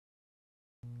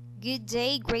Good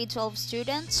day, grade 12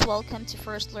 students. Welcome to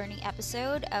first learning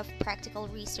episode of Practical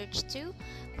Research 2,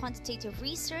 Quantitative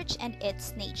Research and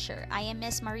its Nature. I am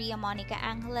Miss Maria Monica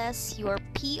Angeles, your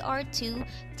PR2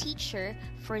 teacher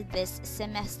for this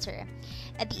semester.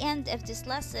 At the end of this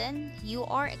lesson, you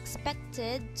are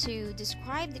expected to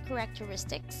describe the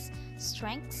characteristics,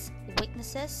 strengths,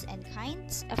 weaknesses, and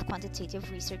kinds of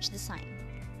quantitative research design.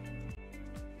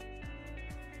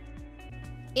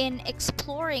 In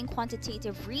exploring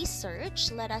quantitative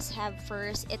research, let us have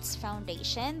first its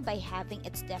foundation by having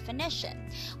its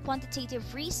definition.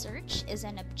 Quantitative research is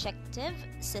an objective,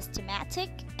 systematic,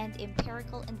 and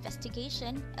empirical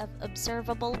investigation of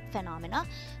observable phenomena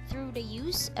through the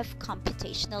use of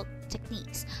computational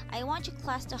techniques. I want your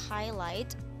class to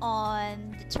highlight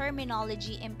on the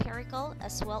terminology empirical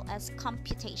as well as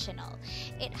computational.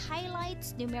 It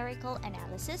highlights numerical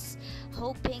analysis,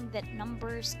 hoping that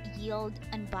numbers yield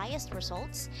unbiased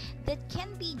results that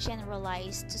can be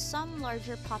generalized to some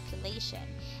larger population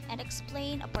and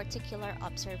explain a particular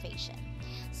observation.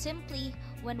 Simply,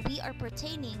 when we are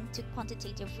pertaining to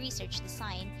quantitative research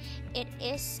design, it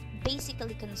is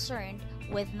basically concerned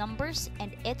with numbers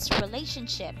and its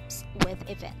relationships with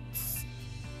events.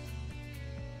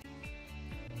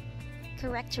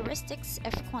 Characteristics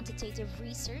of quantitative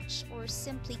research, or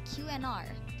simply Q&R,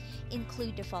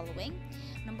 include the following.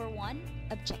 Number 1,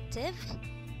 objective.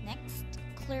 Next,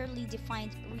 clearly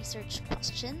defined research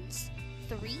questions.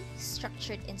 3,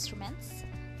 structured instruments.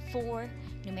 4,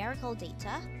 numerical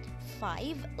data.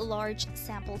 5, large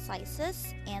sample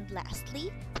sizes. And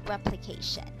lastly,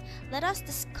 replication. Let us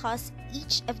discuss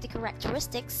each of the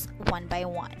characteristics one by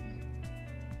one.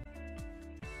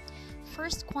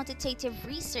 First, quantitative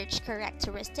research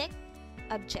characteristic,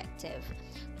 objective.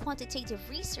 Quantitative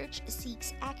research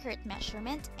seeks accurate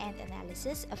measurement and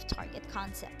analysis of target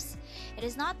concepts. It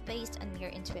is not based on mere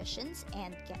intuitions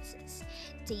and guesses.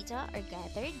 Data are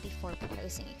gathered before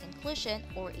proposing a conclusion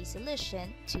or a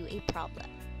solution to a problem.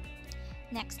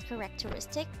 Next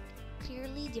characteristic,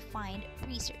 clearly defined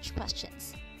research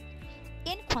questions.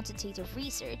 In quantitative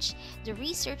research, the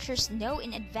researchers know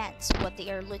in advance what they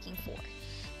are looking for.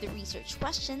 The research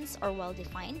questions are well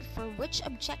defined for which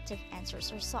objective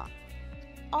answers are sought.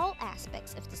 All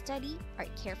aspects of the study are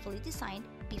carefully designed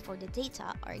before the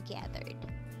data are gathered.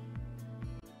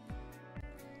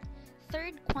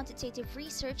 Third quantitative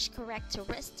research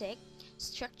characteristic,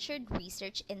 structured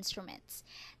research instruments.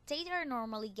 Data are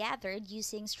normally gathered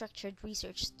using structured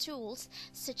research tools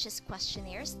such as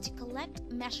questionnaires to collect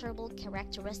measurable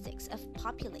characteristics of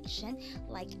population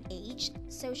like age,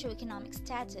 socioeconomic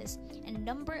status, and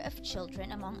number of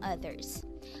children, among others.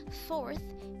 Fourth,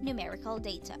 numerical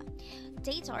data.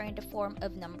 Data are in the form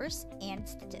of numbers and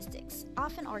statistics,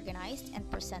 often organized and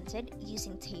presented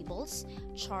using tables,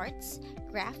 charts,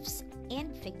 graphs,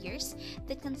 and figures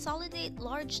that consolidate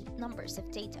large numbers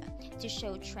of data to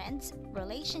show trends,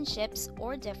 relationships,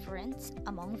 or difference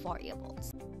among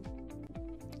variables.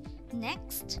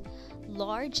 Next,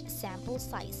 large sample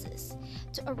sizes.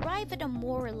 To arrive at a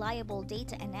more reliable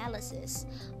data analysis,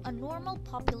 a normal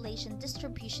population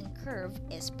distribution curve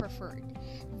is preferred.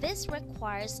 This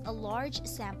requires a large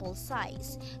sample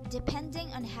size, depending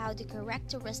on how the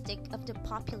characteristic of the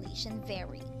population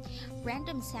vary.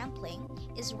 Random sampling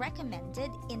is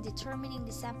recommended in determining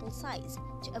the sample size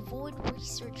to avoid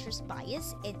researchers'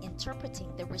 bias in interpreting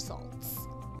the results.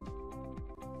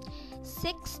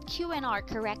 Sixth Q&R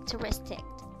characteristic,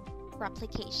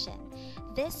 replication.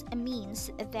 This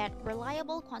means that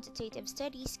reliable quantitative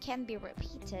studies can be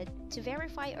repeated to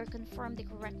verify or confirm the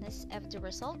correctness of the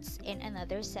results in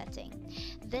another setting.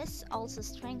 This also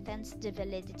strengthens the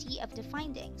validity of the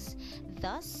findings,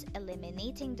 thus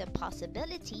eliminating the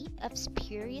possibility of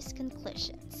spurious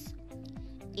conclusions.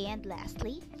 And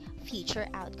lastly, future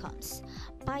outcomes.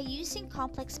 By using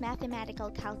complex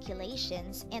mathematical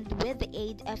calculations and with the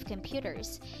aid of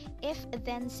computers,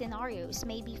 if-then scenarios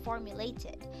may be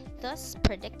formulated, thus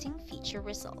predicting future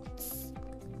results.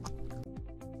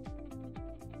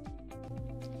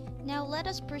 Now let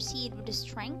us proceed with the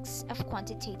strengths of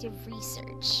quantitative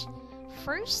research.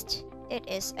 First, it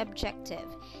is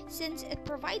objective. Since it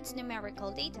provides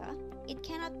numerical data, it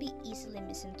cannot be easily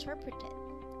misinterpreted.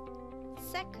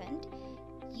 Second,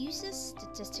 uses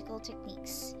statistical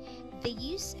techniques. The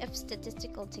use of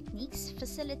statistical techniques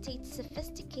facilitates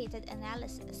sophisticated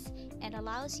analysis and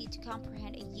allows you to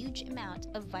comprehend a huge amount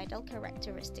of vital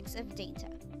characteristics of data.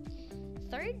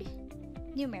 Third,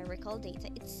 numerical data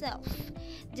itself.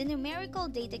 The numerical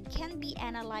data can be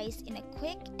analyzed in a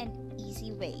quick and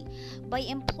easy way. By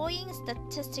employing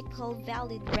statistical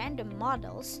valid random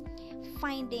models,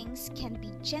 findings can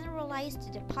be generalized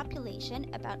to the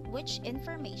population about which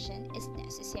information is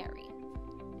necessary.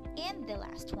 And the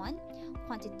last one,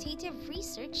 quantitative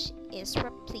research is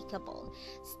replicable.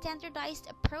 Standardized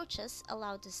approaches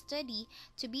allow the study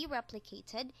to be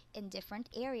replicated in different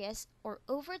areas or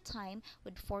over time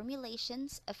with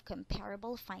formulations of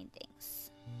comparable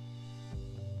findings.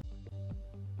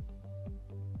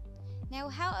 Now,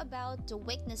 how about the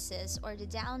weaknesses or the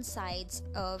downsides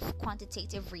of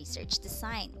quantitative research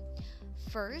design?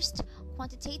 First,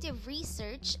 quantitative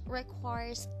research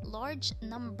requires large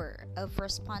number of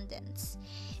respondents.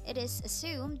 It is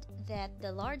assumed that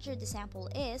the larger the sample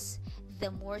is,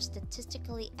 the more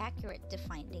statistically accurate the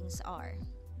findings are.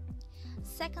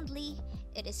 Secondly,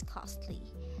 it is costly.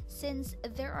 Since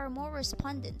there are more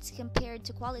respondents compared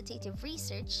to qualitative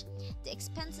research, the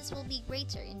expenses will be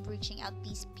greater in reaching out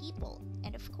these people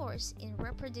and, of course, in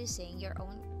reproducing your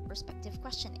own respective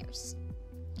questionnaires.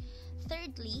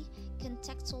 Thirdly,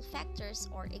 contextual factors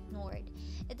are ignored.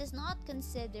 It does not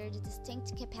consider the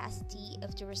distinct capacity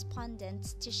of the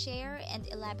respondents to share and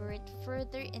elaborate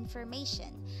further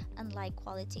information, unlike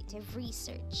qualitative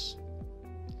research.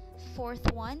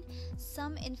 Fourth one,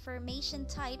 some information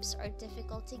types are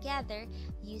difficult to gather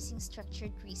using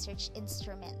structured research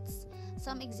instruments.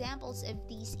 Some examples of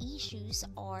these issues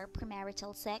are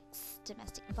premarital sex,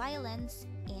 domestic violence,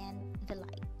 and the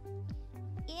like.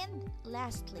 And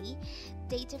lastly,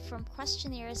 data from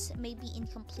questionnaires may be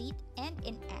incomplete and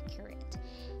inaccurate.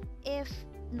 If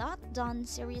not done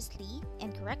seriously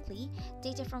and correctly,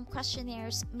 data from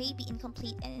questionnaires may be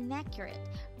incomplete and inaccurate.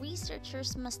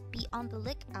 Researchers must be on the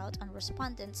lookout on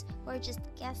respondents who are just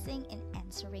guessing and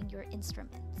answering your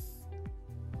instruments.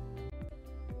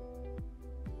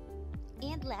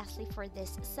 And lastly, for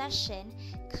this session,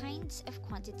 kinds of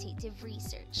quantitative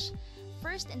research.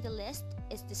 First in the list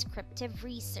is descriptive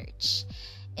research.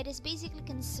 It is basically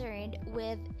concerned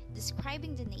with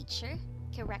describing the nature,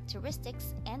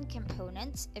 characteristics, and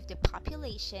components of the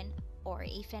population or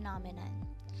a phenomenon.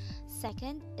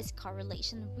 Second is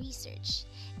correlation research.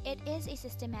 It is a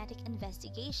systematic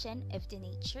investigation of the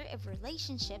nature of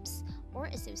relationships or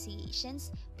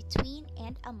associations between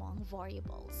and among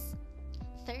variables.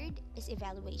 Third is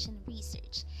evaluation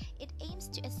research. It aims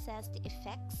to assess the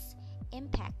effects,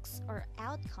 impacts, or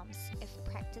outcomes of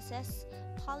practices,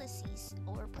 policies,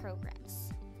 or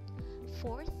programs.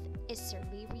 Fourth is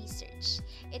survey research.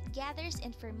 It gathers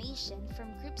information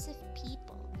from groups of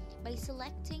people by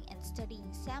selecting and studying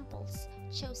samples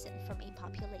chosen from a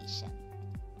population.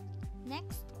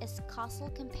 Next is causal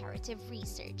comparative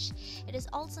research. It is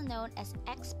also known as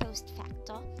ex post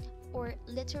facto, or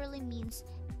literally means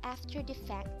after the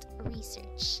fact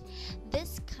research.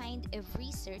 This kind of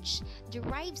research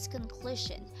derives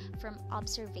conclusion from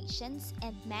observations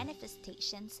and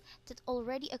manifestations that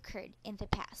already occurred in the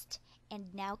past and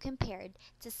now compared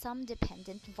to some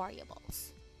dependent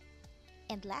variables.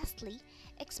 And lastly,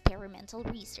 experimental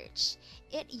research.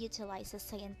 It utilizes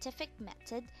scientific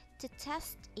method to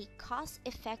test a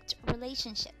cause-effect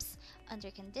relationships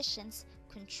under conditions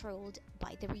controlled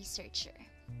by the researcher.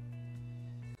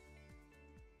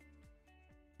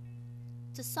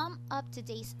 To sum up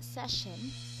today's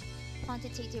session,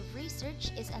 quantitative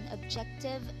research is an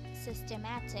objective,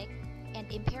 systematic, and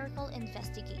empirical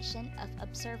investigation of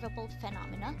observable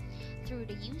phenomena through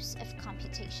the use of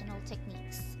computational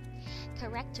techniques.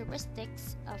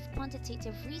 Characteristics of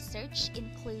quantitative research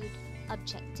include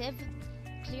objective,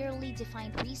 clearly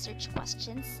defined research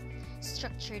questions,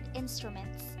 structured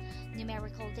instruments,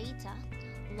 numerical data,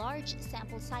 large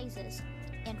sample sizes,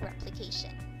 and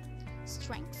replication.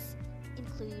 Strengths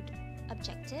include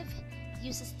objective,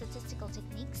 uses statistical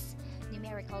techniques,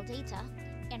 numerical data,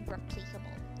 and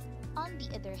replicable. On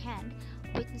the other hand,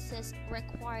 weaknesses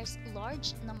requires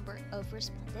large number of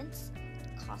respondents,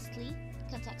 costly,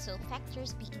 contextual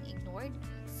factors being ignored,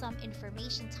 some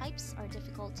information types are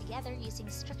difficult to gather using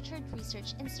structured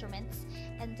research instruments,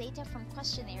 and data from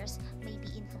questionnaires may be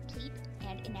incomplete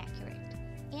and inaccurate.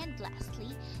 And lastly,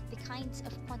 the kinds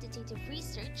of quantitative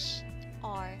research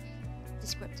are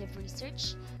descriptive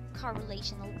research,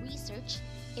 correlational research,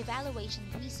 evaluation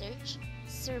research,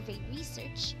 survey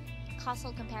research,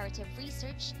 causal comparative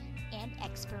research, and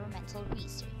experimental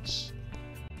research.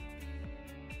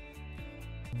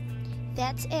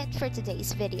 That's it for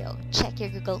today's video. Check your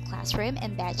Google Classroom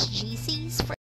and batch GCs for